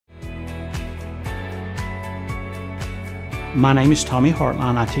My name is Tommy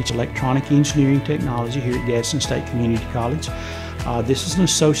Hartline. I teach electronic engineering technology here at Gadsden State Community College. This is an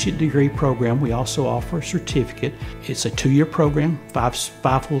associate degree program. We also offer a certificate. It's a 2-year program, five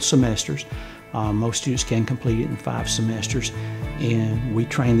full semesters. Most students can complete it in 5 semesters, and we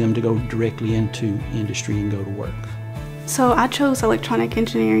train them to go directly into industry and go to work. So I chose electronic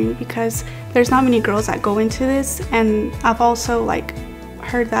engineering because there's not many girls that go into this, and I've also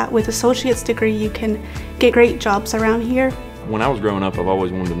heard that with associate's degree you can get great jobs around here. When I was growing up, I've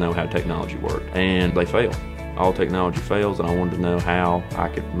always wanted to know how technology worked, and they fail. All technology fails, and I wanted to know how I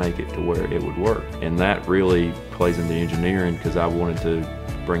could make it to where it would work. And that really plays into engineering, because I wanted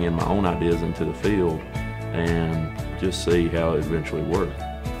to bring in my own ideas into the field and just see how it eventually worked.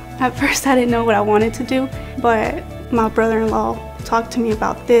 At first I didn't know what I wanted to do, but my brother-in-law talked to me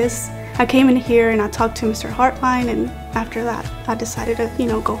about this. I came in here and I talked to Mr. Hartline, and after that I decided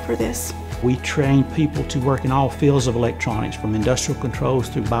to go for this. We train people to work in all fields of electronics, from industrial controls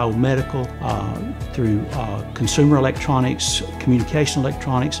through biomedical, through consumer electronics, communication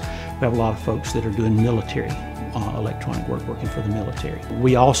electronics. We have a lot of folks that are doing military electronic work, working for the military.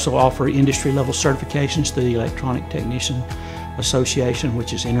 We also offer industry-level certifications through the Electronic Technician Association,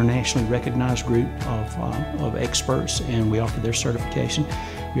 which is an internationally recognized group of experts, and we offer their certification.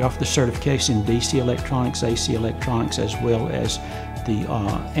 We offer the certification in DC electronics, AC electronics, as well as the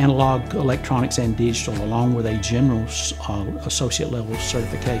analog electronics and digital, along with a general associate level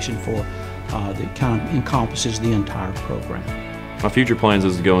certification for that kind of encompasses the entire program. My future plans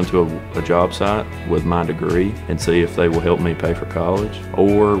is to go into a job site with my degree and see if they will help me pay for college,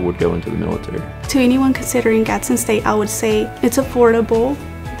 or would go into the military. To anyone considering Gadsden State, I would say it's affordable,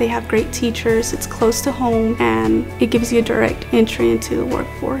 they have great teachers, it's close to home, and it gives you a direct entry into the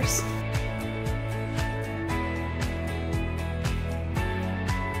workforce.